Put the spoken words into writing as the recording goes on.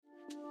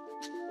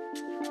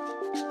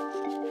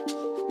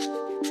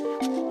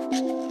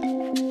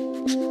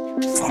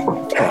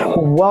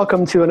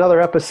Welcome to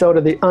another episode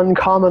of The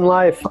Uncommon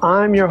Life.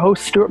 I'm your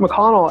host, Stuart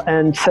McConnell,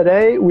 and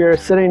today we are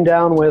sitting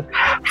down with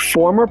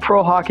former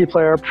pro hockey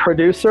player,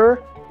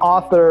 producer,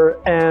 author,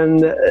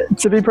 and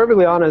to be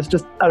perfectly honest,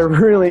 just a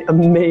really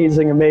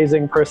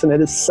amazing person.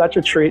 It is such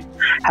a treat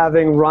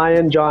having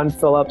Ryan John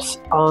Phillips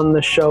on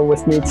the show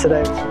with me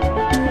today.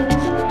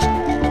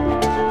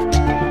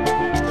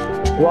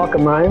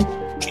 Welcome, Ryan.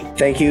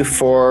 Thank you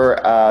for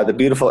the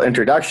beautiful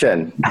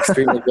introduction.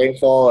 Extremely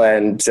grateful,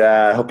 and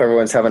hope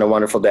everyone's having a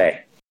wonderful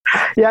day.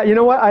 Yeah, you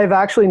know what? I've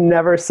actually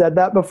never said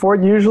that before.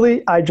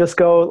 Usually I just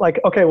go like,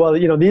 okay, well,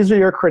 these are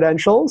your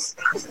credentials.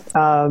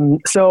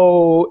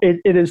 So it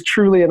is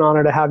truly an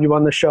honor to have you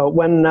on the show.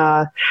 When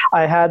I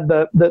had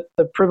the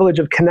privilege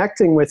of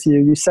connecting with you,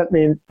 you sent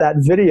me that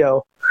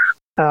video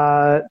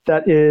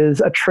that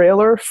is a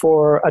trailer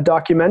for a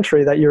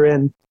documentary that you're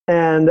in.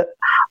 And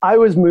I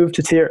was moved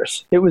to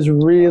tears. It was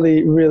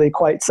really, really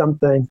quite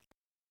something.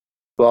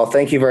 Well,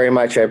 thank you very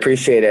much. I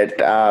appreciate it.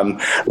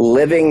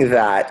 Living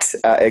that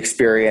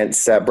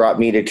experience brought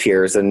me to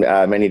tears on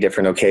many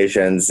different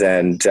occasions.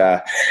 And,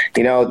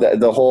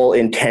 the whole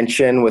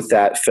intention with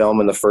that film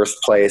in the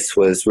first place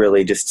was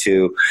really just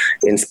to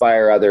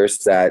inspire others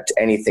that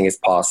anything is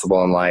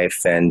possible in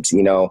life. And,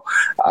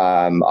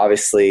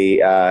 obviously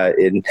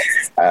in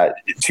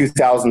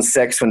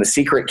 2006, when The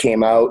Secret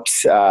came out,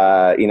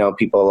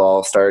 people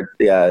all started,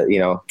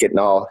 getting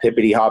all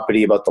hippity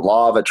hoppity about the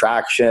law of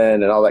attraction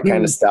and all that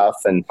kind of stuff.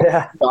 And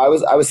yeah. I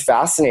was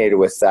fascinated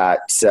with that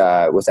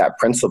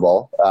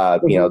principle,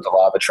 the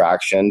law of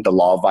attraction, the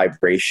law of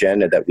vibration,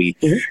 that we,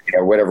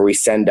 whatever we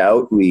send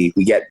out, we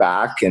get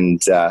back.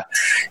 And,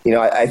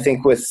 I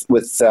think with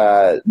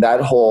that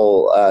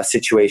whole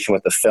situation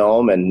with the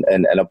film and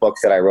a book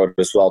that I wrote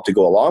as well to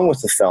go along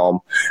with the film,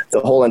 the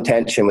whole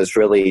intention was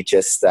really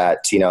just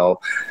that,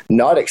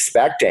 not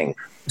expecting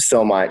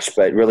so much,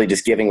 but really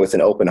just giving with an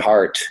open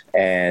heart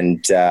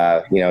and,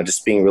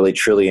 just being really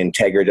truly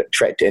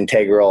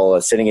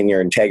integral, sitting in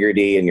your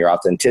integrity and your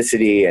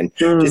authenticity and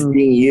just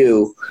being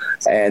you.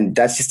 And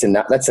that's just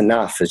enough. That's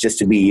enough. It's just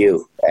to be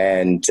you.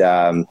 And,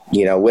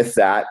 with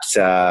that,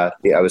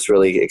 I was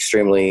really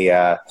extremely,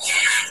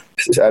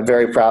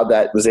 very proud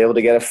that I was able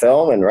to get a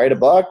film and write a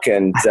book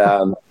and,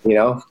 you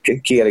got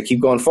to keep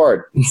going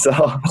forward. So,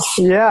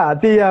 yeah,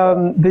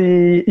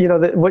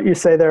 what you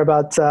say there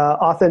about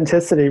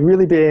authenticity,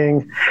 really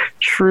being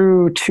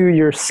true to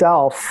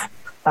yourself,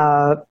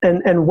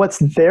 and what's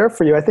there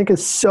for you, I think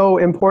is so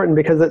important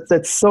because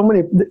it's so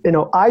many,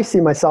 I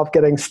see myself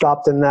getting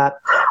stopped in that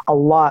a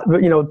lot,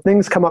 but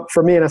things come up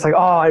for me and it's like,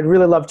 oh, I'd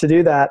really love to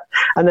do that.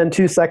 And then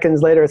 2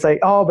 seconds later, it's like,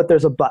 oh, but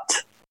there's a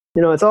but,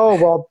 it's,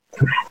 oh, well,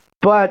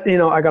 but,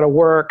 I gotta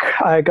work,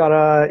 I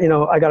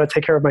gotta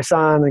take care of my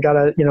son, I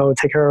gotta,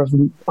 take care of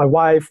my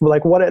wife.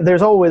 Like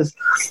there's always,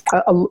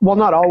 well,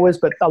 not always,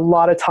 but a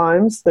lot of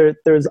times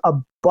there's a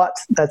but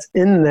that's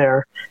in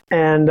there.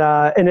 And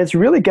it's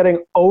really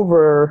getting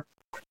over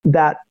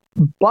that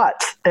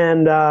but.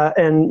 And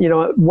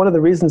one of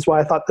the reasons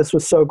why I thought this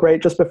was so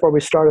great, just before we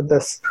started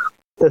this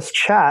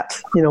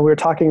chat, we were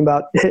talking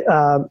about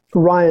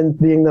Ryan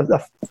being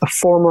a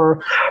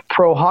former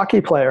pro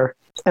hockey player.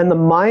 And the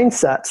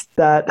mindset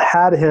that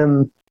had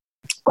him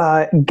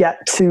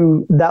get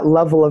to that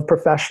level of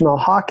professional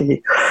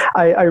hockey,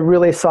 I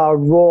really saw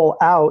roll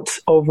out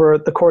over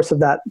the course of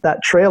that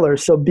trailer.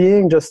 So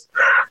being just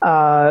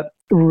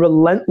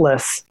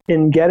relentless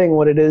in getting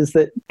what it is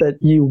that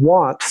you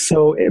want.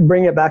 So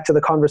bring it back to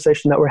the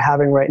conversation that we're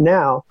having right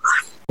now,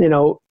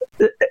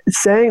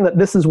 saying that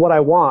this is what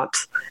I want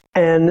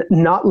and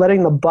not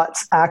letting the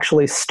buts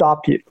actually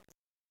stop you.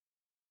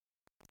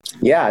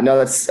 Yeah, no,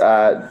 that's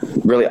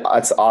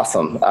that's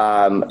awesome.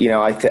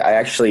 I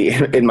actually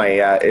in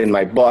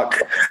my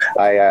book,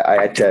 I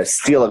had to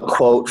steal a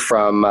quote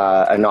from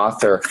an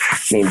author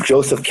named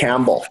Joseph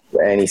Campbell,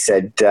 and he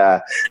said,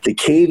 "The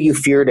cave you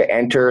fear to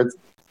enter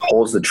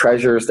holds the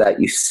treasures that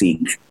you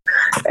seek."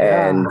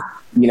 And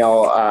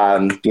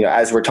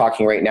as we're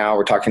talking right now,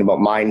 we're talking about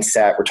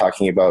mindset. We're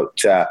talking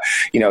about,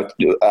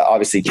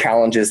 obviously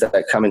challenges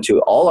that come into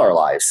all our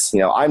lives.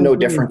 I'm no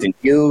different than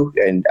you,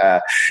 and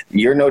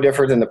you're no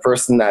different than the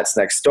person that's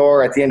next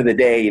door. At the end of the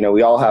day,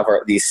 we all have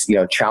these,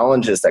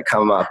 challenges that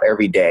come up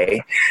every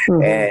day,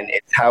 and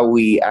it's how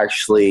we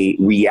actually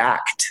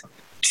react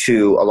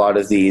to a lot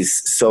of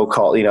these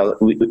so-called,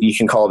 you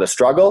can call it a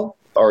struggle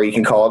or you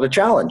can call it a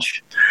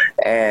challenge.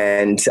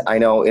 And I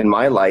know in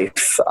my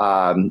life,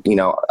 I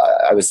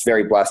was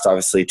very blessed,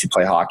 obviously, to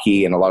play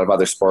hockey and a lot of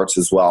other sports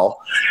as well.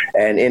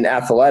 And in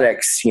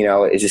athletics,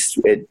 it's just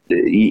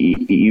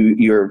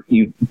you're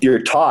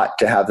taught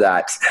to have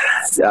that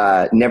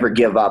never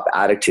give up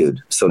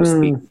attitude, so to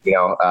speak.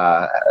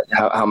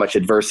 How much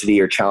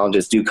adversity or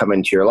challenges do come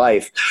into your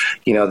life.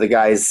 The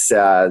guys,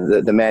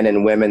 the men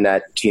and women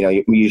that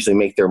usually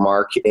make their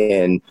mark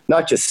in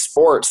not just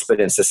sports but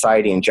in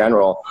society in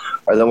general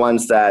are the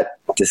ones that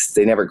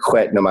they never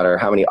quit, no matter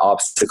how many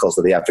obstacles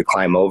that they have to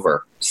climb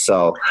over.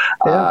 So,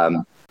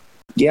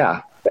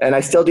 And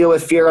I still deal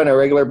with fear on a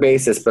regular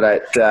basis,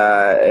 but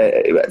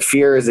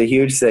fear is a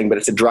huge thing, but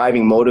it's a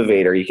driving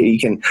motivator. You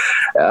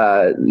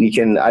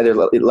can either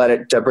let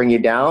it bring you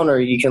down, or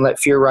you can let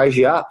fear rise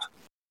you up.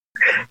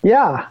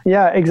 Yeah,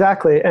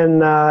 exactly.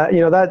 And,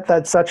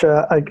 that's such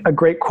a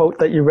great quote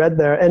that you read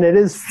there. And it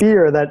is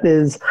fear that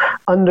is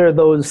under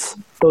those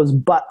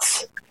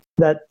buts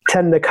that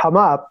tend to come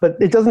up, but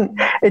it doesn't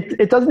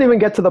even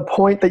get to the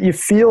point that you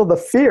feel the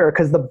fear,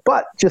 because the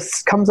but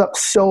just comes up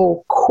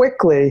so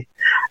quickly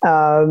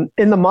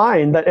in the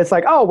mind that it's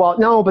like, oh, well,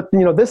 no, but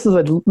this is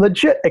a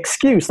legit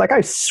excuse. Like,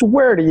 I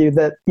swear to you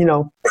that,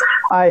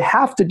 I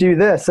have to do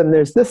this, and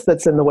there's this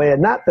that's in the way,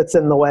 and that's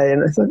in the way.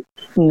 And it's like,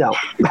 no.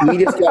 we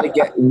just got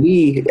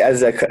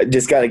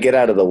to get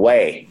out of the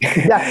way.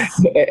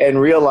 Yes. And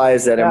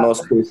realize that in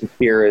most cases,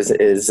 fear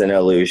is an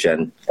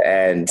illusion.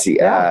 And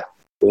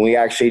when we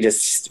actually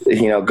just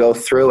go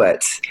through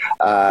it,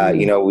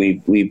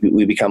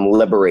 we become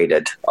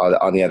liberated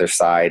on the other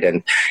side.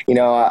 And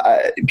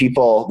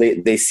people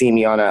they see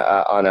me on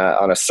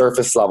a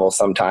surface level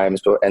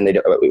sometimes, and they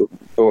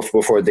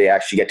before they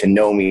actually get to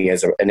know me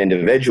as an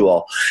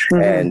individual.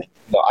 Mm-hmm. And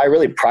I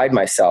really pride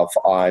myself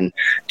on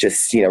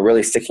just,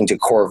 really sticking to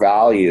core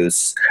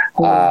values.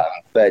 But,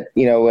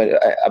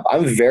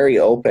 I'm very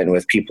open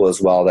with people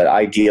as well, that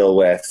I deal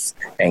with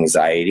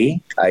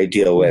anxiety. I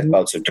deal with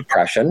bouts of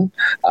depression.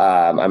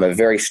 I'm a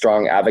very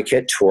strong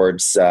advocate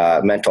towards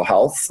mental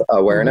health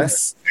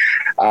awareness.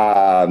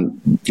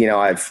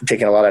 I've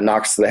taken a lot of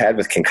knocks to the head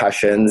with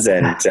concussions,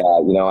 and,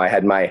 I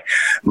had my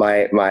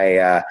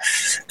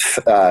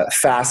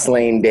fast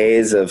lane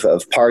days of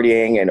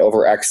partying and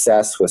over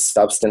excess with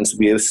substance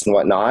abuse and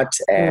whatnot.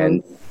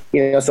 And,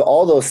 so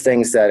all those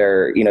things that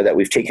are, that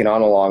we've taken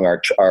on along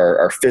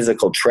our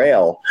physical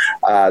trail,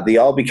 they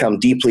all become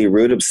deeply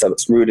rooted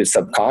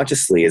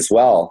subconsciously as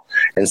well.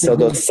 And so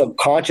those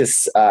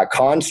subconscious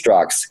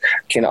constructs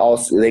can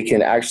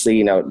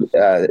actually,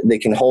 they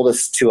can hold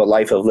us to a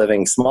life of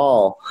living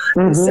small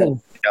instead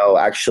of,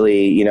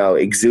 actually,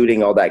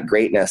 exuding all that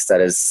greatness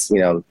that is,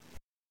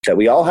 that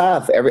we all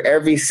have.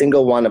 Every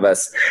single one of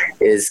us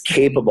is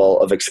capable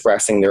of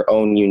expressing their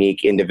own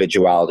unique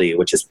individuality,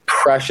 which is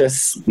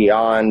precious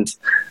beyond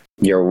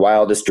your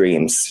wildest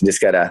dreams. You just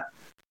gotta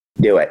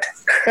do it.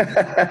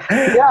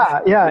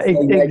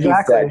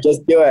 Exactly.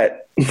 Just do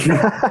it.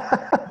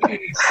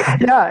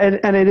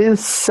 And it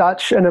is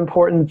such an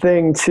important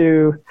thing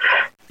to,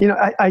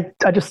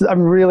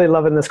 I'm really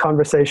loving this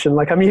conversation.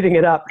 Like, I'm eating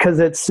it up, because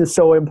it's just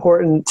so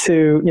important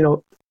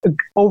to,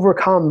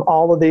 overcome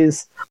all of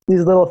these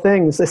little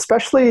things,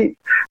 especially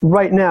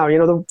right now.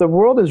 The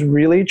world is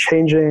really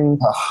changing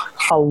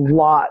a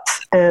lot,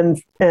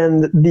 and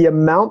the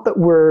amount that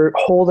we're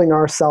holding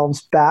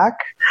ourselves back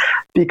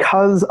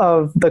because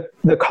of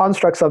the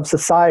constructs of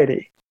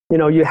society.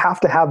 You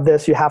have to have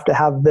this, you have to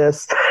have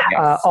this,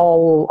 yes.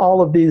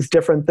 All of these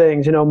different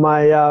things.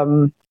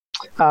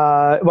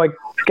 I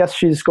guess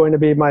she's going to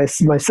be my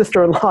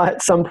sister-in-law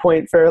at some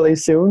point fairly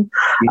soon.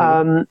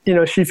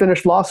 Mm-hmm. She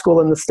finished law school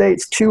in the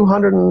States,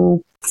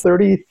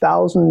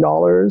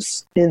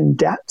 $230,000 in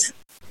debt.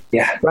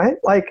 Yeah. Right?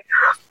 Like,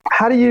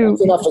 how do you...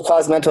 That's enough to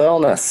cause mental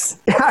illness.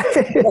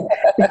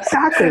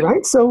 Exactly,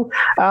 right? So,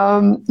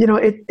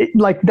 it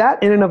like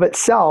that in and of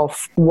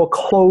itself will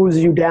close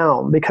you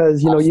down,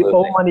 because, Absolutely. You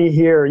owe money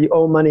here, you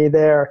owe money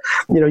there.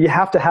 You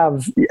have to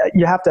have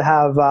your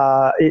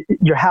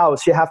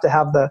house, you have to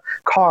have the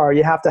car,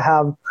 you have to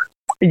have,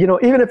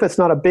 even if it's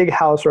not a big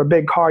house or a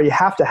big car, you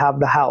have to have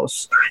the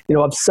house,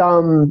 of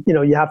some,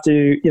 you have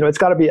to, it's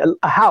got to be a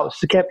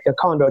house. It can't be a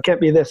condo. It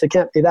can't be this. It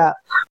can't be that.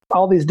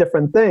 All these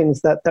different things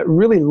that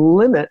really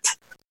limit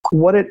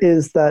what it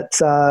is that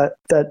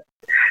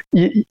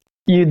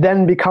you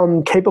then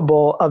become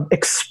capable of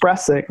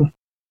expressing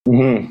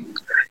in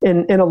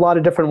a lot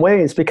of different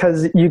ways,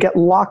 because you get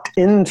locked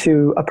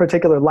into a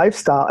particular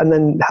lifestyle and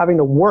then having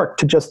to work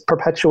to just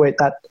perpetuate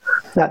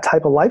that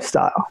type of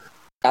lifestyle.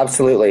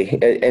 Absolutely.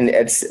 And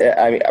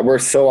we're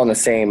so on the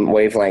same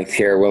wavelength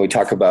here when we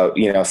talk about,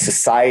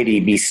 society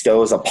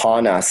bestows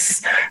upon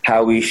us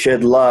how we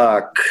should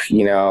look,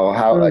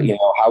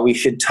 how we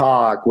should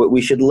talk, what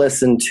we should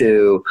listen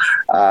to,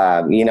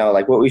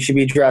 like what we should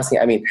be dressing.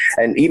 I mean,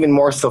 and even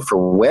more so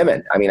for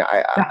women. I mean,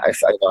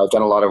 I've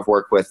done a lot of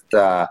work with,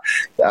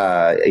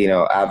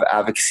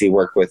 advocacy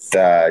work with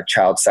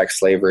child sex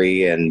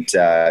slavery and,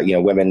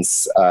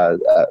 women's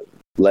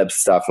lib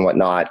stuff and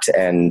whatnot.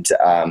 And,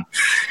 I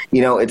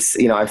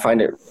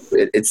find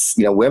it's,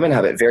 women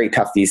have it very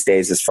tough these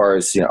days as far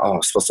as,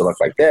 I'm supposed to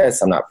look like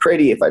this. I'm not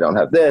pretty if I don't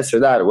have this or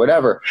that or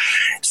whatever.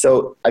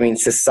 So, I mean,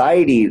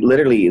 society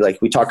literally, like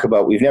we talk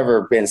about, we've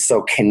never been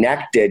so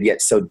connected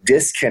yet so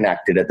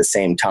disconnected at the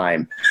same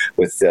time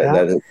with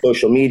the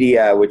social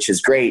media, which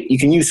is great. You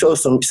can use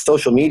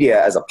social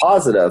media as a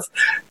positive,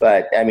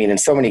 but I mean, in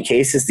so many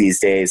cases these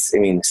days, I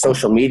mean,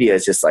 social media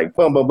is just like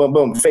boom, boom, boom,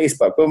 boom,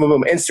 Facebook, boom, boom,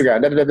 boom,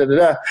 Instagram, da, da, da, da,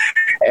 da.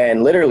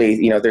 And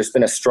literally, there's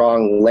been a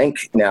strong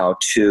link now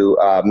to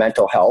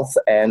mental health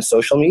and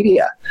social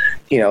media.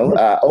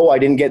 I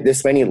didn't get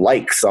this many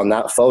likes on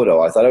that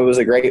photo. I thought it was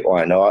a great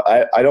one.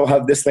 I don't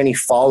have this many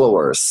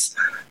followers.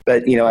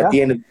 But, at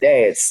the end of the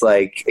day, it's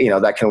like,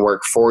 that can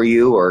work for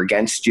you or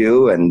against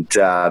you. And,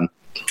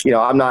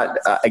 I'm not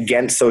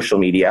against social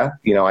media.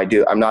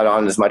 I'm not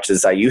on as much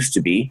as I used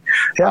to be.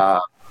 Yeah.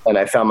 And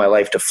I found my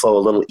life to flow a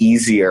little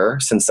easier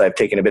since I've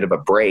taken a bit of a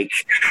break.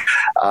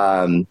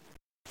 But,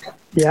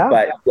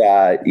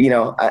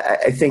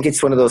 I think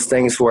it's one of those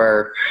things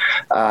where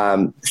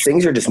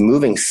things are just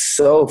moving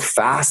so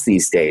fast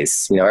these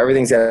days.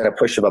 Everything's at a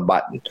push of a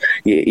button.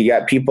 You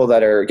got people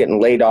that are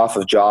getting laid off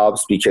of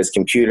jobs because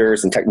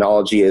computers and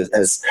technology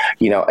has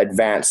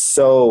advanced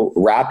so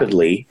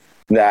rapidly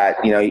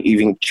that,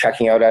 even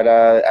checking out at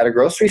a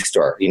grocery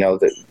store,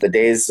 the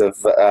days of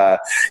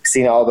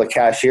seeing all the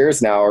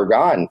cashiers now are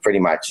gone pretty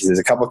much. There's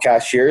a couple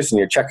cashiers and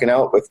you're checking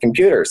out with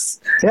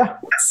computers. Yeah.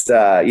 It's,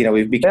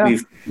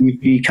 we've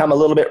become a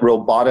little bit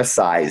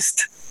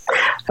roboticized.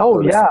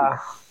 Oh yeah.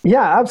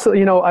 Yeah,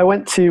 absolutely. I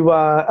went to,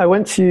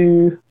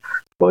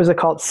 what was it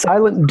called?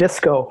 Silent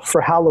Disco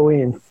for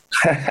Halloween.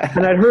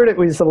 And I'd heard it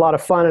was a lot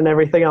of fun and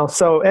everything else.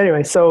 So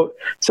anyway, so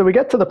we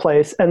get to the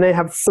place and they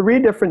have 3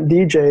 different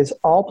DJs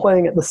all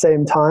playing at the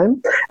same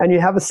time. And you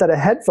have a set of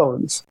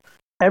headphones.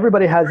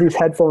 Everybody has these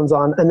headphones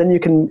on, and then you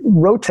can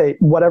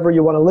rotate whatever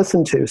you want to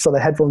listen to. So the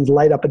headphones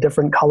light up a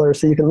different color.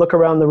 So you can look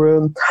around the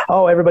room.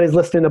 Oh, everybody's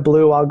listening to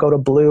blue. I'll go to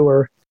blue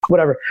or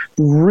whatever.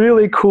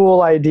 Really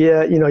cool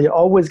idea. You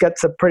always get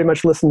to pretty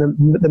much listen to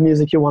the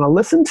music you want to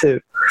listen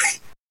to.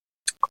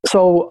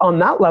 So on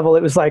that level,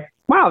 it was like,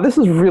 wow, this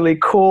is really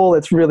cool.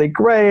 It's really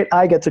great.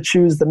 I get to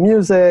choose the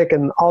music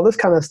and all this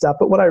kind of stuff.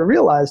 But what I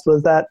realized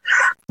was that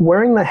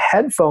wearing the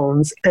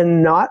headphones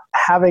and not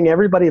having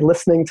everybody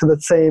listening to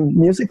the same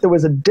music, there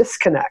was a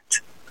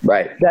disconnect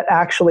that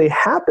actually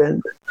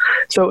happened.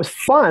 So it was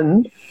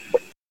fun,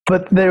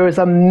 but there was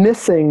a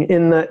missing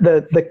in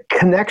the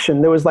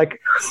connection.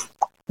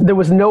 There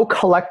was no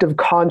collective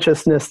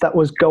consciousness that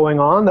was going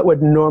on that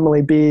would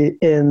normally be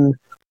in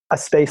a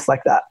space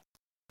like that.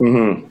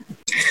 Mm-hmm.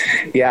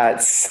 Yeah,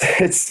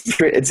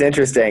 it's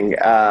interesting.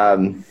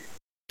 The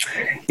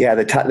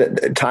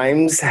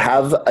times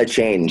have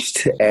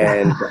changed,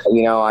 and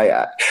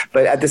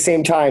but at the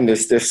same time,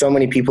 there's so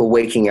many people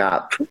waking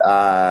up,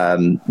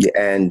 and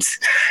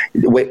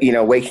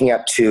waking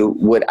up to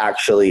what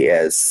actually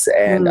is.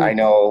 And I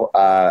know,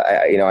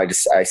 I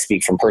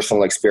speak from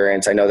personal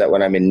experience. I know that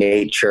when I'm in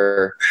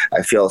nature,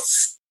 I feel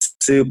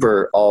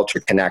super ultra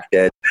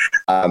connected.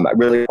 I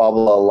really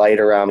bubble a light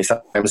around me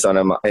sometimes when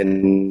I'm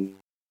in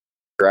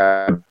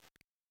ground.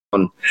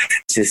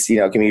 Just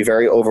it can be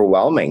very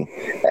overwhelming,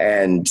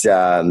 and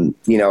I'm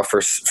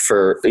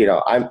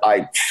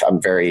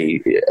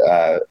very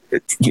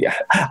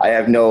I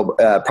have no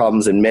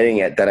problems admitting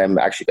it that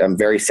I'm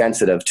very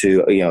sensitive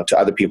to to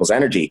other people's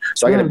energy.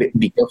 So I got to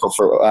be careful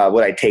for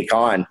what I take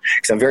on,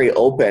 because I'm very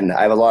open.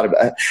 I have a lot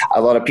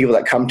of people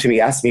that come to me,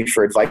 ask me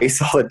for advice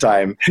all the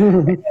time.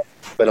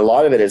 But a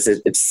lot of it is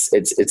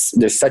it's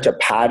there's such a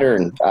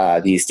pattern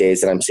these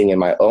days that I'm seeing in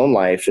my own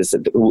life, is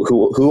that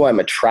who I'm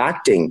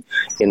attracting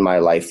in my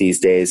life these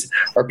days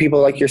are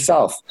people like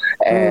yourself,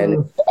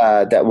 and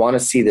that want to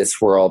see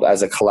this world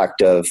as a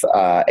collective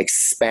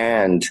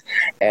expand.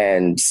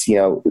 And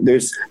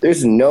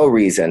there's no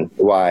reason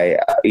why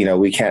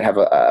we can't have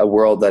a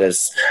world that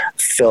is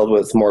filled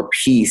with more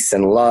peace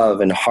and love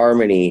and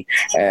harmony,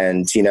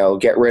 and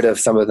get rid of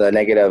some of the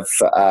negative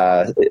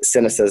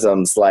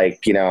cynicisms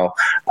like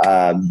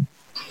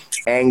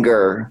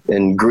anger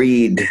and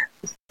greed.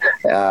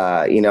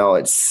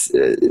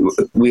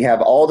 We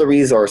have all the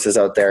resources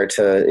out there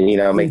to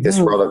make this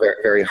world a very,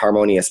 very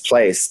harmonious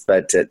place,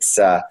 but it's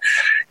a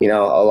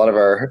lot of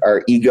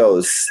our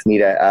egos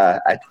need a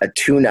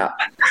tune up.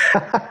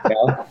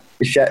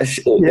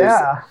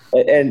 Yeah.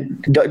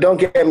 And don't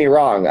get me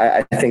wrong.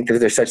 I think that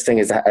there's such thing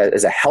as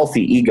a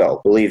healthy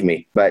ego, believe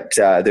me. But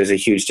there's a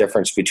huge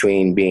difference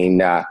between being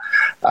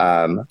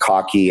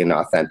cocky and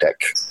authentic.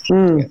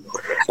 So.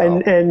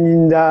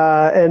 And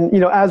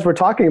as we're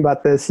talking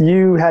about this,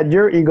 you had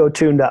your ego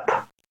tuned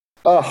up.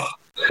 Oh.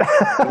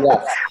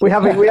 Yes. we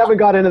haven't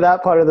got into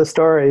that part of the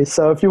story.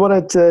 So if you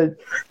wanted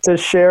to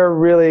share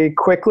really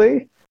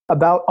quickly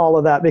about all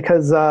of that,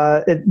 because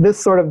this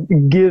sort of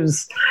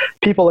gives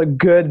people a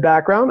good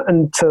background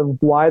into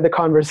why the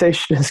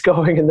conversation is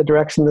going in the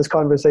direction this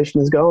conversation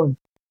is going.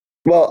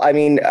 Well, I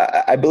mean,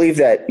 I believe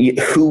that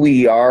who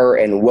we are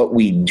and what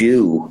we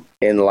do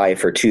in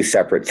life are two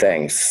separate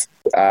things.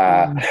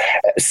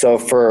 So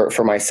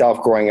for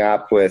myself, growing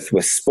up with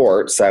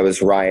sports, I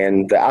was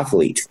Ryan the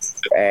athlete,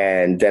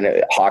 and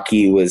then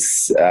hockey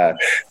was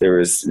there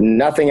was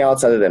nothing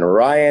else other than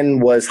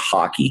Ryan was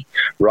hockey.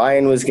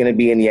 Ryan was going to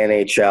be in the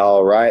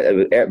NHL.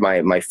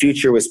 Right, my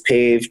future was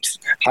paved,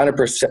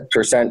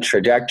 100%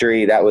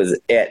 trajectory. That was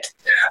it.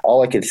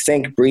 All I could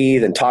think,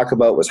 breathe, and talk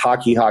about was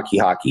hockey, hockey,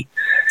 hockey.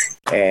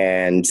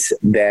 And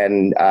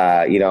then,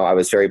 I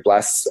was very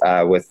blessed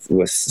with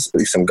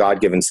some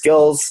God-given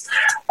skills.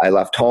 I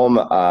left home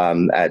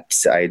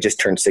I just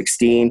turned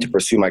 16 to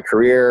pursue my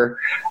career.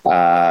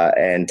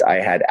 And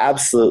I had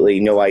absolutely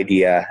no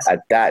idea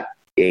at that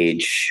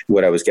age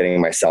what I was getting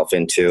myself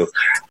into.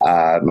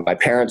 My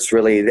parents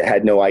really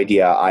had no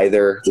idea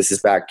either. This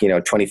is back,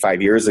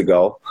 25 years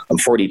ago. I'm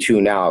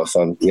 42 now,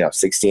 so I'm,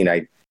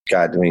 16.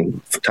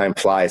 Time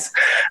flies.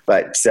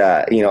 But,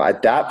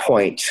 at that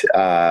point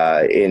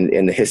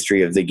in the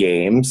history of the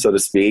game, so to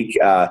speak,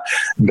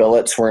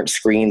 billets weren't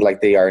screened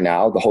like they are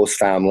now, the host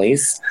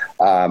families.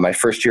 My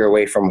first year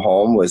away from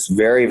home was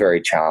very,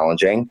 very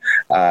challenging.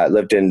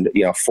 Lived in,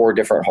 4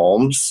 different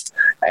homes,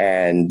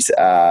 and,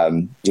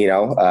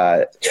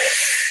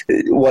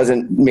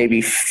 wasn't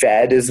maybe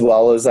fed as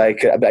well as I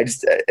could,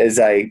 as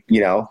I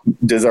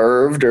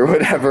deserved or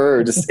whatever,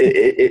 or just,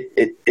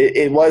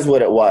 it was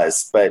what it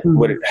was, but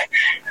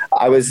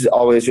I was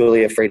always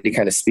really afraid to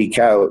kind of speak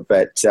out,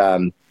 but,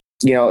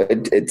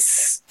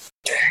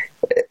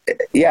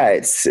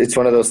 it's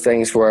one of those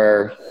things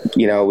where,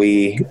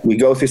 we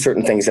go through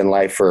certain things in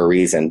life for a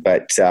reason,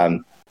 but,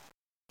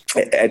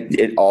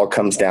 it all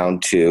comes down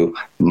to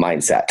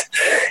mindset.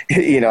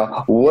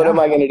 What am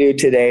I going to do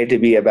today to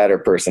be a better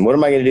person? What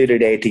am I going to do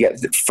today to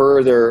get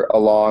further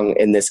along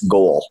in this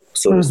goal,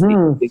 so to speak?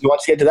 If you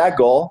want to get to that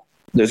goal,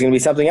 there's going to be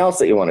something else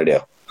that you want to do,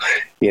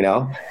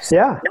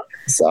 Yeah.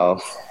 So.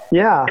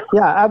 Yeah,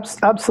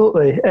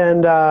 absolutely.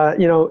 And,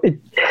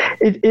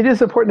 it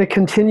is important to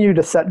continue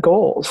to set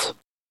goals.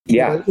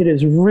 Yeah. It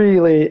is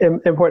really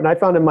important. I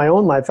found in my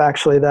own life,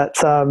 actually, that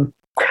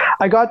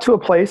I got to a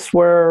place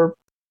where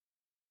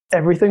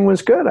everything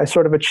was good. I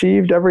sort of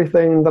achieved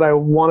everything that I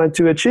wanted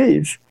to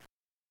achieve.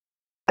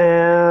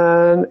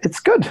 And it's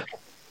good.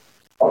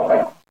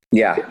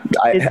 Yeah,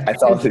 I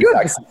felt it's good,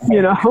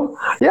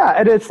 Yeah,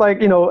 and it's like,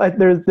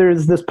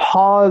 there's this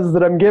pause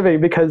that I'm giving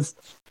because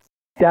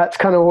that's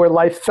kind of where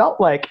life felt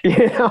like,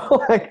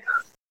 like,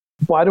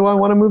 why do I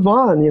want to move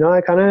on? I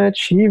kind of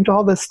achieved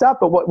all this stuff,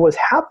 but what was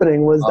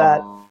happening was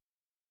that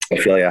I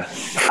feel ya.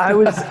 I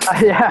was,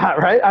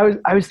 right.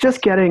 I was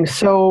just getting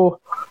so,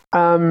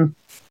 I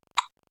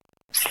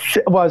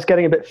was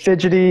getting a bit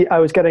fidgety. I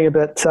was getting a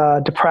bit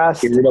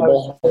depressed.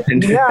 Irritable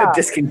and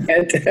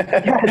discontent.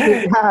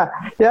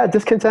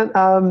 Discontent.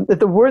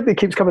 The word that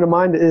keeps coming to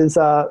mind is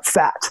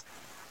fat.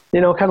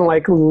 Kind of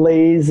like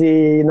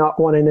lazy, not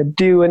wanting to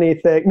do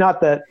anything.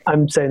 Not that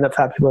I'm saying that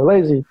fat people are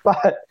lazy,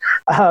 but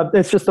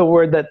it's just a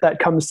word that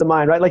comes to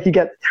mind, right? Like you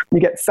get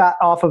fat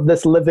off of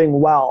this living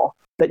well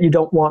that you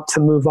don't want to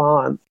move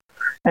on.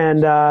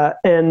 And I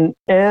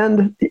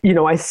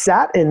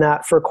sat in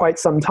that for quite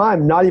some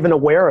time, not even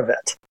aware of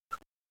it.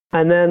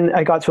 And then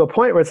I got to a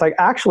point where it's like,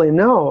 actually,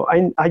 no,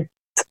 I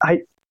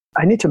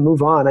need to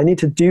move on. I need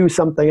to do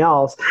something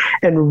else.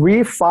 And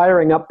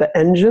refiring up the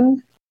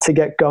engine to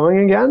get going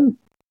again,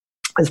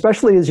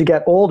 especially as you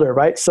get older,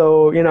 right?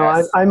 So,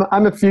 Yes.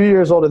 I'm a few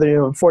years older than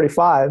you. I'm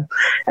 45,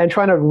 and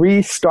trying to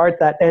restart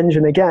that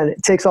engine again,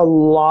 it takes a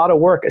lot of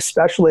work,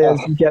 especially as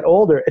you get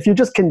older. If you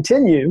just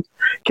continue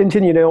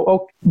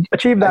to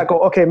achieve that goal,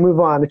 okay, move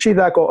on. Achieve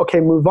that goal, okay,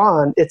 move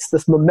on. It's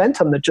this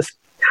momentum that just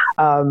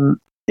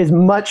is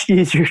much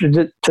easier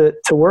to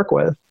work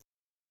with.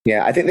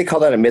 Yeah, I think they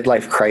call that a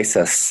midlife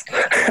crisis.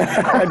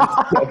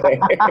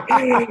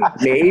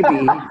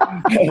 Maybe.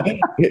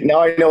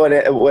 Now I know what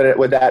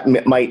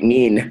that might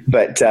mean,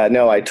 but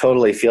no, I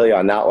totally feel you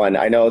on that one.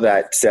 I know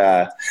that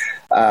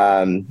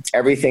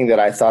everything that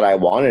I thought I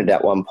wanted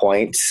at one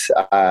point,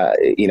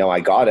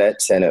 I got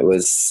it, and it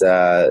was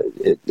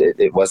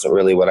it wasn't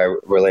really what I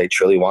really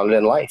truly wanted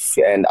in life.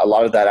 And a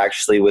lot of that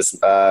actually was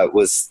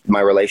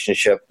my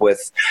relationship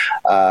with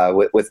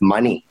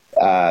money.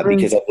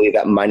 Because I believe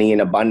that money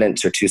and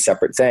abundance are two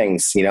separate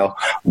things.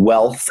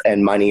 Wealth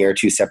and money are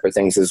two separate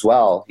things as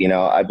well.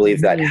 I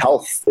believe that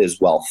health is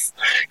wealth.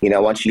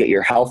 Once you get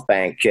your health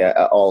bank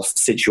all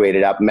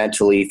situated up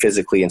mentally,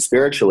 physically, and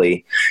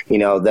spiritually,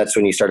 that's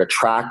when you start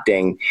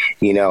attracting,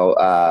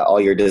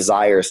 all your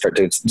desires start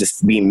to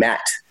just be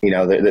met.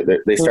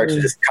 They start to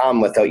just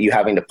come without you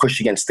having to push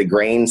against the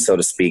grain, so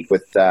to speak,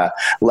 with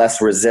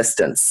less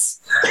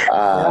resistance.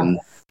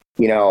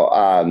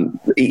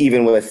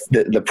 Even with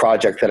the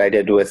project that I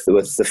did with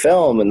the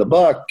film and the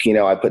book,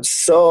 I put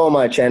so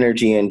much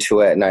energy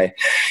into it, and it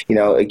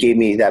gave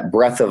me that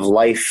breath of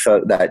life,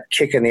 that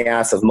kick in the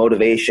ass of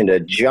motivation to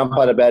jump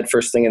out of bed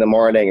first thing in the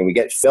morning, and we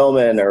get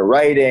filming or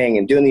writing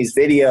and doing these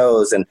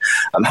videos, and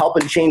I'm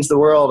helping change the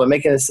world. I'm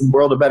making this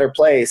world a better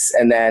place.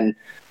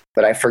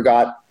 But I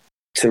forgot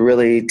to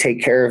really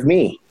take care of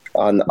me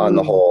on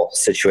the whole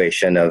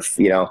situation of,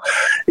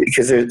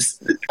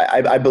 because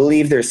I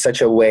believe there's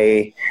such a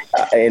way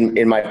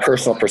in my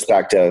personal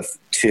perspective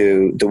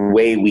to the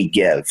way we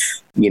give,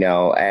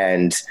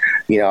 and,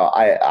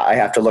 I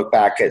have to look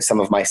back at some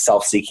of my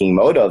self-seeking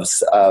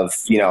motives of,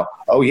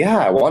 oh yeah,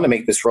 I want to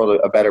make this world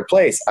a better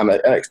place. I'm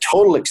a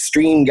total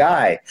extreme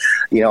guy.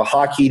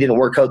 Hockey didn't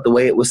work out the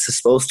way it was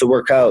supposed to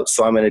work out.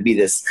 So I'm going to be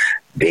this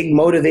big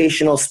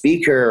motivational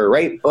speaker,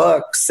 write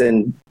books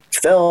and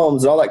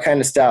films and all that kind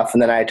of stuff.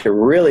 And then I had to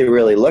really,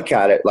 really look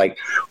at it. Like,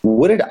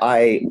 what did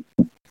I,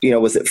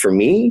 was it for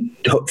me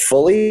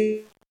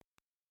fully,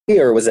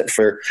 or was it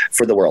for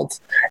the world?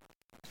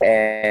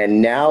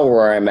 And now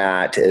where I'm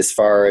at, as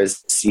far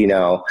as,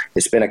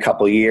 it's been a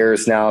couple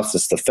years now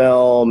since the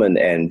film, and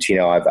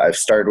I've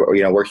started,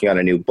 working on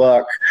a new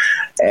book,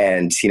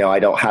 and, I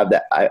don't have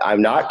that.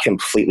 I'm not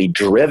completely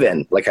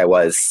driven like I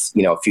was,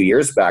 a few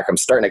years back. I'm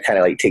starting to kind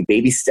of like take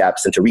baby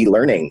steps into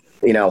relearning,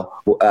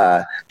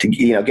 to,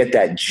 get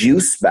that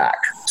juice back,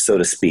 so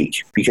to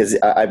speak, because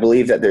I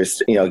believe that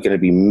there's, going to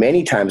be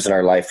many times in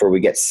our life where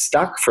we get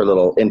stuck for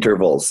little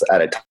intervals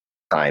at a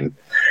time.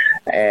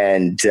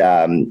 And,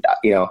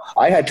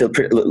 I had to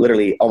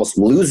literally almost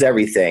lose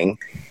everything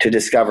to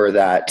discover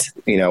that,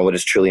 what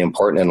is truly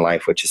important in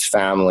life, which is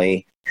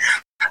family.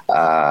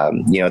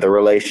 The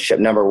relationship,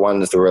 number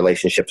one is the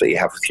relationship that you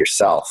have with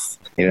yourself,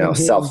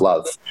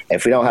 self-love.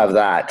 If we don't have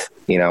that,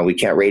 we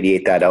can't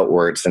radiate that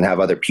outwards and have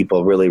other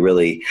people really,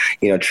 really,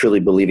 truly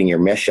believing your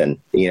mission,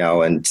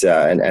 and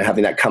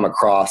having that come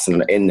across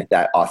in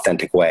that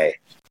authentic way.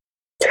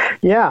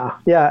 Yeah.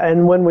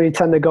 And when we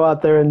tend to go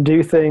out there and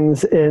do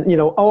things in,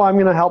 I'm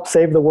going to help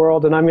save the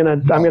world, and I'm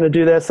going to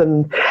do this,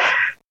 and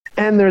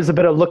there's a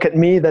bit of look at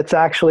me that's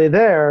actually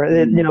there.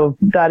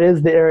 That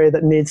is the area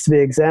that needs to be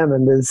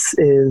examined is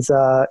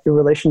your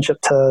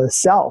relationship to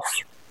self,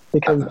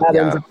 because that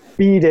ends up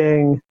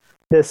feeding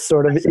this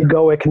sort of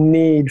egoic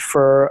need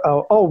for,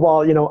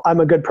 I'm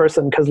a good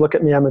person because look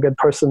at me, I'm a good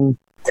person.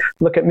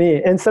 Look at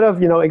me. Instead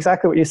of,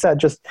 exactly what you said,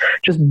 just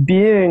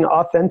being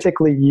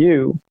authentically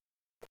you.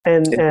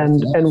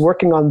 And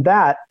working on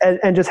that,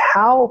 and just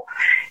how,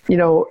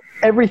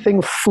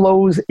 everything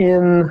flows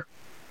in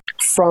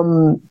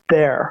from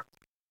there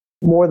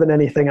more than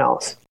anything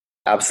else.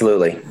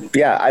 Absolutely.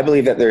 Yeah, I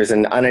believe that there's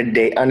an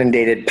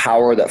undated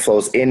power that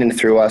flows in and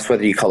through us,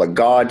 whether you call it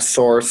God,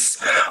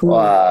 source,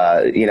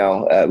 whatever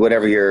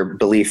your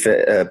belief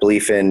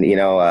in,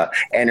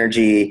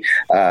 energy,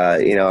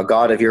 a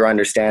God of your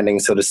understanding,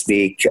 so to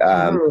speak.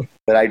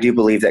 But I do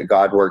believe that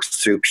God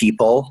works through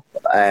people,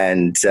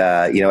 and,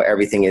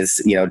 everything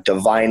is,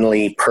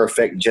 divinely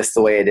perfect just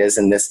the way it is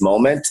in this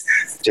moment.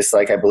 Just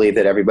like I believe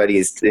that everybody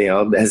is,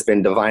 has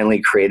been divinely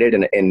created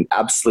in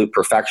absolute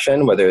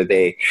perfection, whether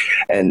they,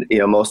 and,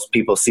 most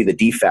people see the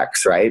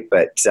defects, right?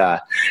 But, there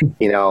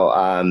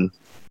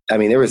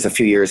was a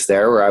few years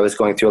there where I was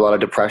going through a lot of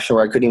depression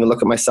where I couldn't even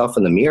look at myself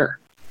in the mirror.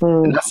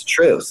 And that's the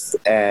truth.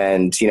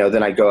 And,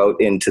 then I go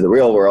out into the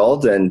real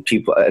world and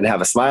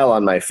have a smile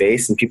on my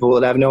face, and people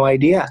would have no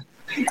idea.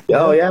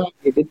 Oh yeah,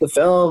 you did the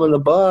film and the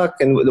book,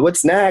 and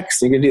what's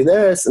next? You can do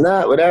this and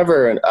that,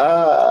 whatever. And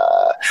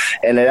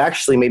it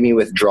actually made me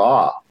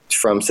withdraw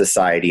from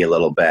society a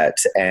little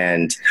bit.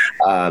 And,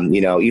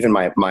 even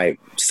my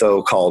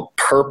so-called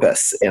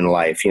purpose in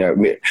life,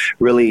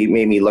 really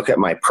made me look at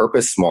my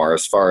purpose more,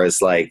 as far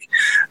as like,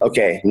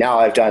 okay, now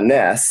I've done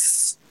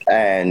this,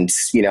 and,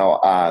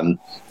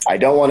 I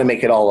don't want to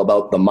make it all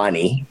about the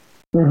money.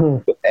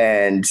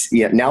 And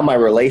now my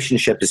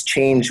relationship has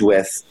changed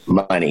with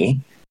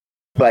money,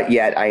 but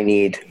yet I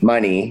need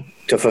money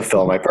to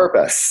fulfill my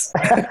purpose.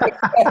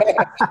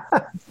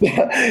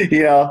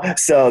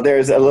 So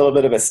there's a little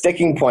bit of a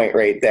sticking point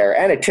right there,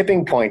 and a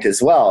tipping point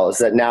as well, is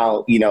that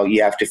now,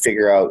 you have to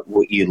figure out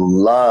what you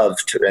love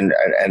and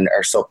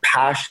are so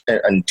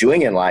passionate on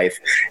doing in life,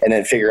 and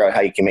then figure out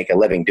how you can make a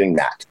living doing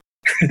that.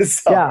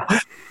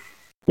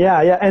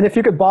 Yeah. And if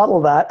you could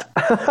bottle that.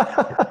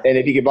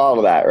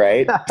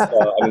 Right?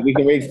 So, we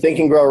can read Think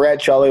and Grow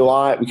Rich all we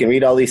want. We can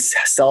read all these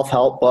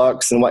self-help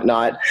books and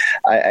whatnot.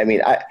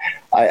 And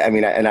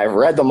I've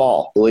read them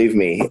all, believe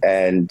me.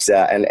 And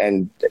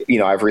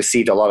I've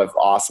received a lot of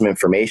awesome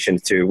information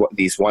through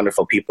these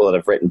wonderful people that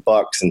have written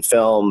books and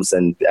films,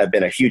 and have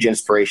been a huge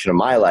inspiration in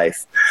my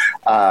life.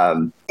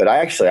 But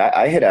I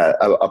hit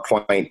a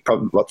point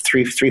probably about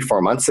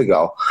 3-4 months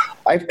ago.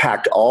 I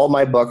packed all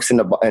my books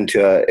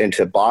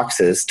into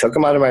boxes, took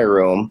them out of my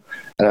room,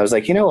 and I was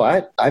like, you know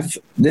what?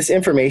 This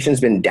information's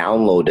been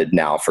downloaded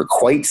now for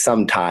quite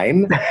some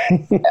time.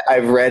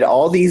 I've read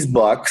all these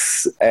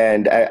books,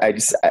 and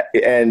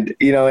and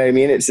you know what I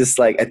mean? It's just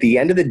like, at the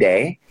end of the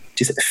day,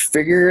 just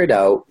figure it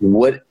out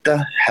what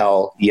the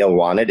hell you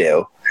want to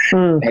do,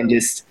 and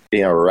just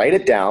write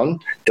it down.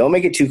 Don't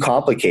make it too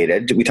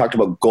complicated. We talked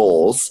about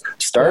goals.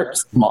 Start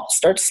small.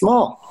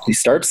 You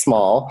start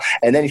small,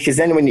 and then, because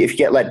then if you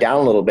get let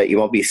down a little bit, you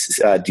won't be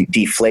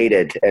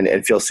deflated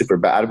and feel super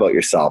bad about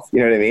yourself.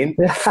 You know what I mean?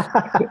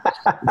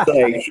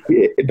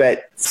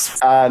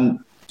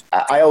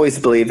 I always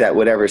believe that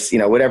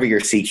whatever you're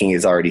seeking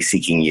is already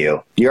seeking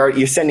you.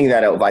 You're sending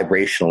that out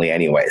vibrationally,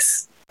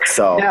 anyways.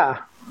 So yeah,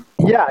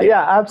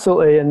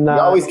 absolutely. And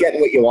you're always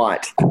getting what you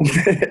want.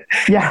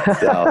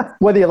 So,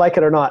 whether you like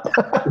it or not.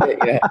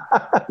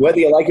 Whether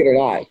you like it or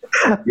not,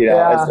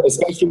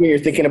 especially when you're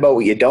thinking about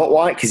what you don't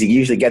want, because you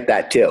usually get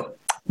that too.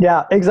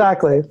 Yeah,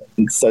 exactly.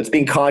 So it's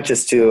being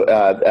conscious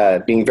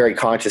to, being very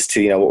conscious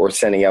to, what we're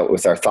sending out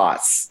with our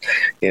thoughts,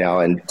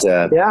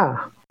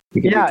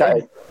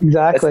 Exactly.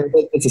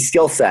 It's a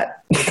skill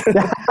set.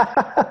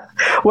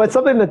 Well, it's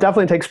something that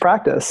definitely takes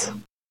practice.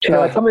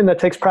 It's something that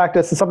takes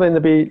practice. It's something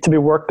to be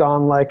worked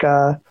on like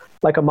a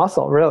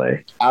muscle,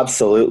 really.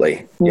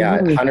 Absolutely. Yeah.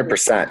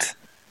 100%.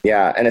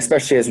 Yeah. And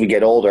especially as we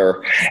get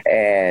older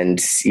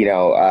and,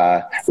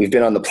 we've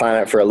been on the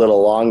planet for a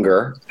little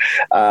longer,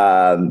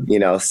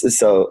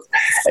 so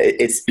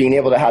it's being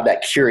able to have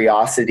that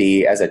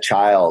curiosity as a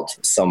child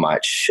so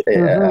much,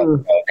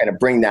 kind of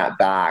bring that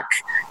back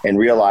and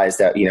realize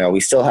that, we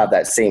still have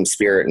that same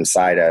spirit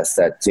inside us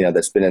that,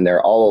 that's been in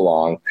there all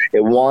along.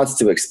 It wants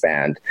to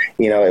expand,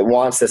 it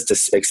wants us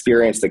to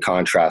experience the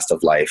contrast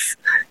of life,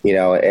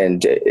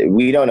 and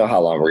we don't know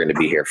how long we're going to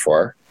be here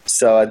for.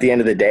 So at the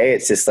end of the day,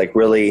 it's just like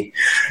really,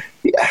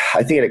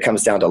 I think it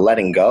comes down to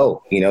letting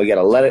go. You got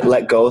to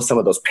let go of some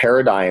of those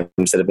paradigms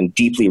that have been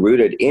deeply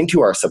rooted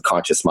into our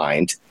subconscious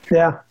mind.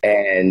 Yeah.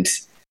 And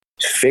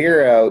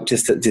figure out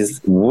just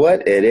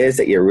what it is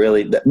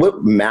that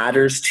what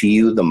matters to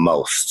you the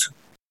most.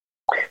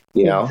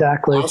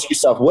 Exactly. Ask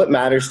yourself what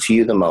matters to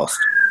you the most.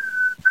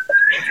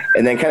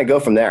 And then kind of go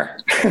from there.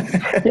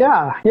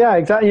 Yeah,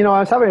 exactly. I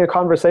was having a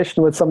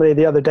conversation with somebody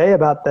the other day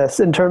about this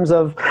in terms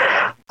of,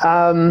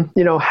 how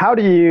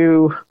do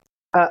you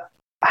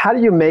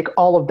make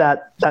all of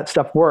that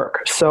stuff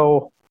work?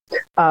 So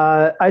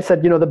I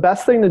said, the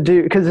best thing to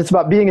do, because it's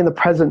about being in the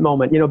present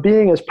moment,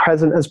 being as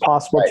present as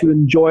possible to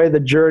enjoy the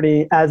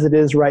journey as it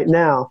is right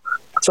now.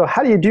 So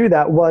how do you do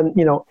that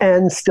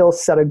and still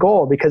set a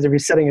goal? Because if you're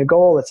setting a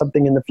goal, it's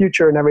something in the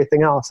future and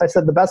everything else. I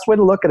said, the best way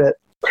to look at it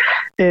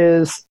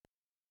is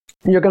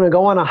you're going to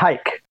go on a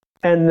hike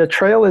and the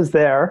trail is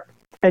there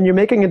and you're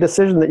making a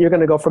decision that you're going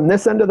to go from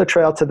this end of the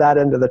trail to that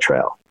end of the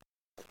trail.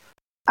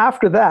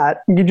 After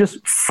that, you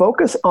just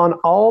focus on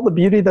all the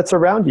beauty that's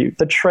around you.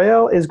 The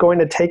trail is going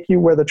to take you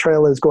where the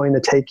trail is going to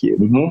take you.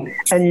 Mm-hmm.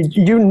 And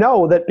you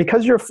know that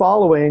because you're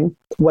following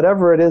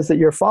whatever it is that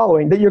you're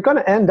following, that you're going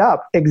to end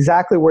up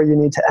exactly where you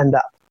need to end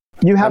up.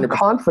 You have 100%.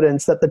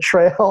 Confidence that the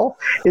trail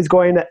is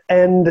going to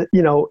end,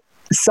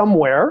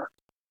 somewhere.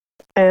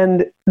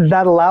 And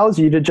that allows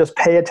you to just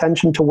pay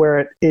attention to where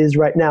it is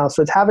right now.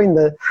 So it's having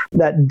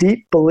that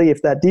deep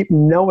belief, that deep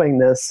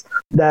knowingness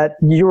that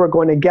you are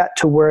going to get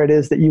to where it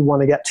is that you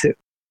want to get to.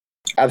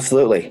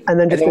 Absolutely. And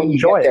then just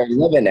enjoy it.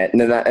 Live in it,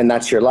 and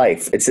that's your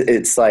life.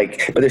 It's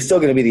like, but there's still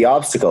going to be the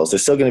obstacles.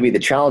 There's still going to be the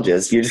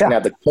challenges. You're just going to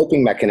have the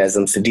coping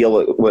mechanisms to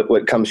deal with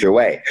what comes your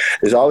way.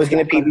 There's always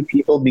going to be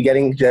people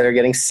that are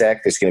getting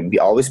sick. There's going to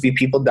always be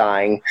people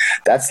dying.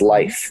 That's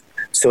life.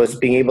 So it's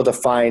being able to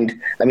find,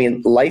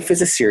 life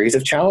is a series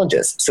of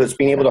challenges. So it's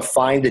being able to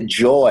find the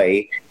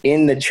joy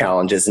in the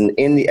challenges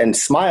and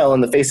smile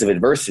in the face of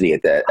adversity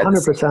at the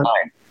 100%. same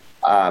time.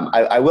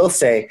 I will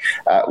say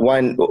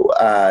an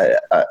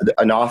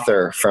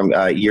author from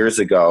years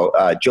ago,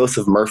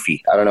 Joseph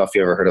Murphy. I don't know if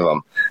you ever heard of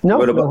him. No,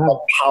 wrote about the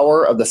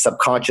power of the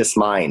subconscious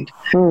mind.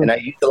 And I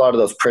used a lot of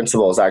those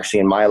principles actually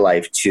in my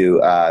life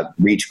to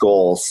reach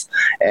goals.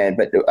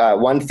 But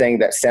one thing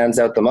that stands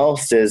out the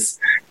most is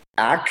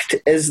act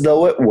as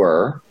though it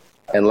were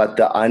and let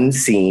the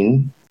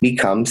unseen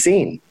become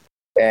seen.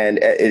 And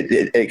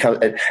it comes,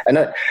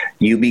 and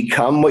you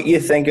become what you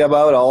think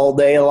about all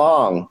day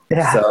long.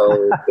 Yeah.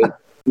 So,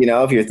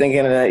 if you're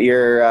thinking that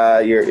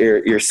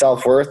your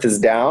self-worth is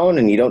down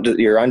and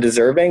you're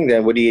undeserving,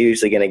 then what are you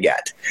usually going to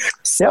get?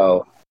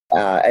 So,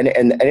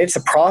 and it's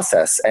a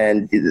process.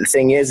 And the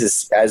thing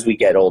is as we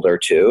get older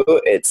too,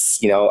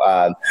 it's,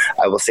 I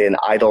will say an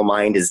idle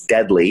mind is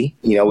deadly.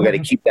 We got to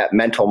keep that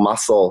mental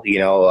muscle,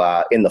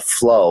 in the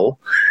flow.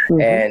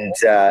 Mm-hmm. And,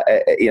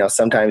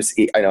 sometimes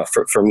I know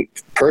for me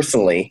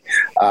personally,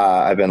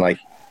 I've been like,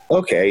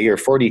 okay, you're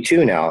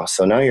 42 now.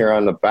 So now you're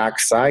on the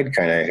backside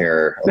kind of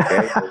here.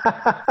 Okay.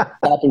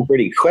 Happened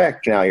pretty quick.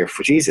 Now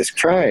Jesus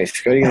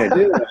Christ, what are you going to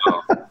do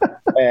now?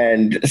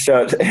 And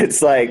so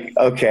it's like,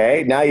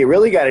 okay, now you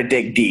really got to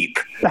dig deep,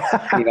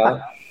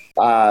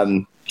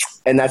 and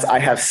I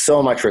have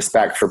so much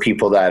respect for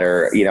people that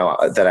are,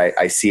 that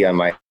I see on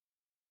my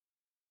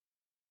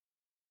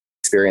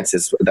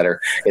experiences that are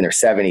in their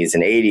 70s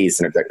and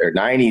 80s and their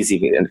 90s,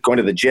 even, and going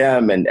to the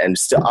gym and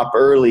still up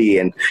early.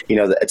 And,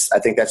 I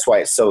think that's why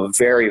it's so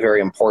very,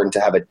 very important to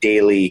have a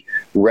daily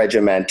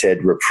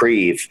regimented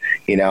reprieve,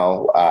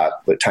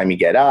 what time you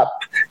get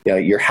up,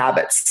 your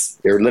habits,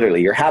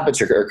 your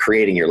habits are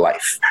creating your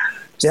life.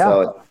 Yeah.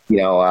 So,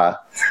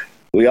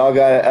 we all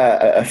got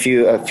a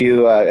few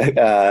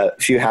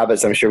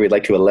habits I'm sure we'd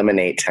like to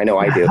eliminate. I know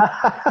I do.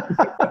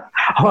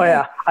 Oh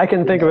yeah, I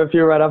can think of a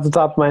few right off the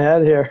top of my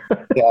head here.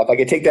 Yeah, if I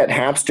could take that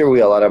hamster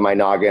wheel out of my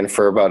noggin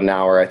for about an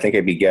hour, I think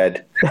it'd be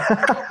good.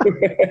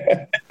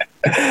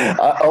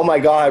 Oh my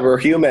God, we're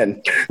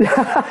human.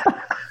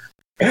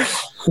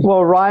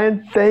 Well,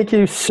 Ryan, thank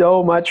you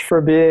so much for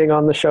being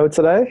on the show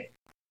today.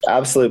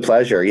 Absolute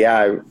pleasure.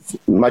 Yeah,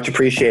 much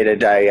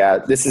appreciated.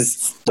 This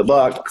is the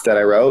book that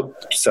I wrote.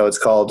 So it's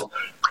called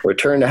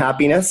Return to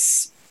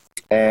Happiness.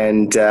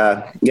 And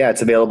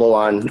it's available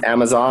on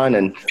Amazon.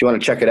 And if you want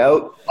to check it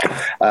out,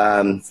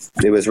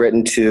 it was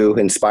written to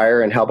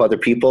inspire and help other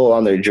people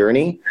on their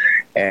journey.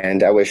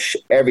 And I wish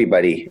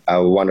everybody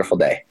a wonderful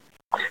day.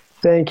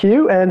 Thank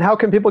you. And how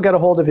can people get a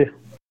hold of you?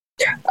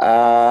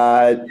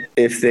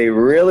 If they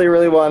really,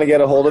 really want to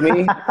get a hold of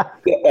me,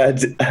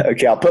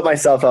 okay, I'll put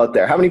myself out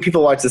there. How many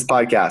people watch this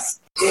podcast?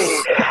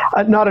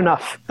 Not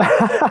enough.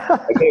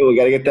 Okay, we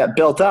got to get that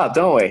built up,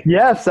 don't we?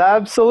 Yes,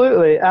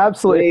 absolutely.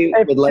 Absolutely.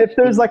 If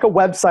there's like a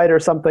website or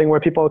something where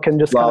people can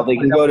just... Well, they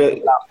can go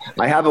to...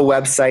 I have a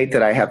website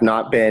that I have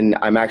not been...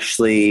 I'm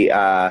actually...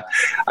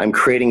 I'm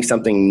creating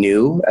something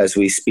new as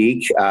we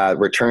speak.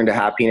 Return to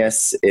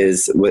Happiness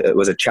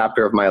was a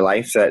chapter of my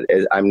life that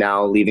I'm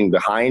now leaving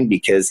behind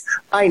because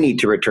I need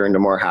to return to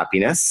more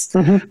happiness.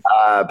 Mm-hmm.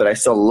 But I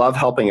still love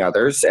helping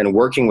others and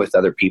working with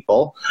other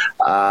people.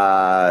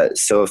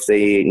 So if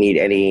they need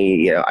any,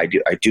 I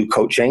do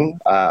coaching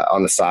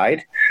on the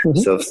side. Mm-hmm.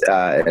 So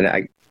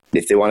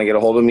if they want to get a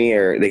hold of me,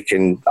 or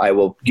I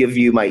will give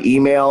you my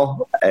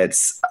email.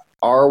 It's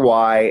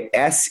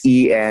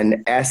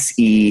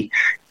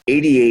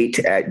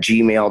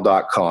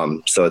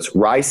rysense88@gmail.com. So it's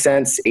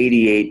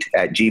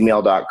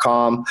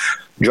rysense88@gmail.com.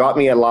 Drop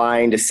me a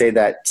line to say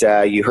that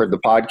you heard the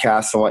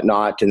podcast and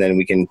whatnot, and then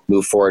we can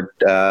move forward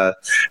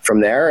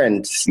from there.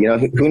 And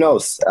who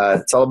knows?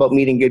 It's all about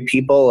meeting good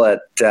people and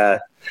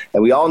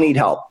we all need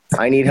help.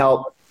 I need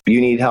help.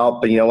 You need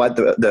help. And you know what?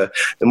 The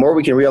more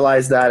we can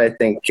realize that, I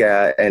think,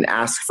 and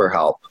ask for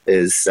help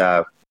is,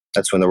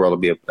 that's when the world will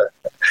be a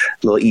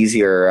little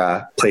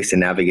easier place to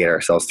navigate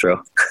ourselves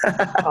through.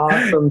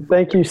 Awesome.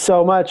 Thank you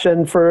so much.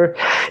 And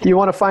you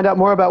want to find out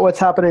more about what's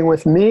happening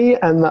with me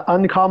and the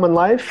Uncommon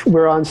Life,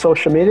 we're on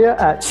social media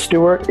at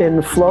Stuart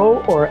in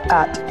Flow or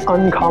at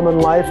Uncommon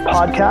Life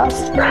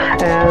Podcast.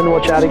 And we'll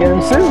chat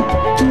again soon.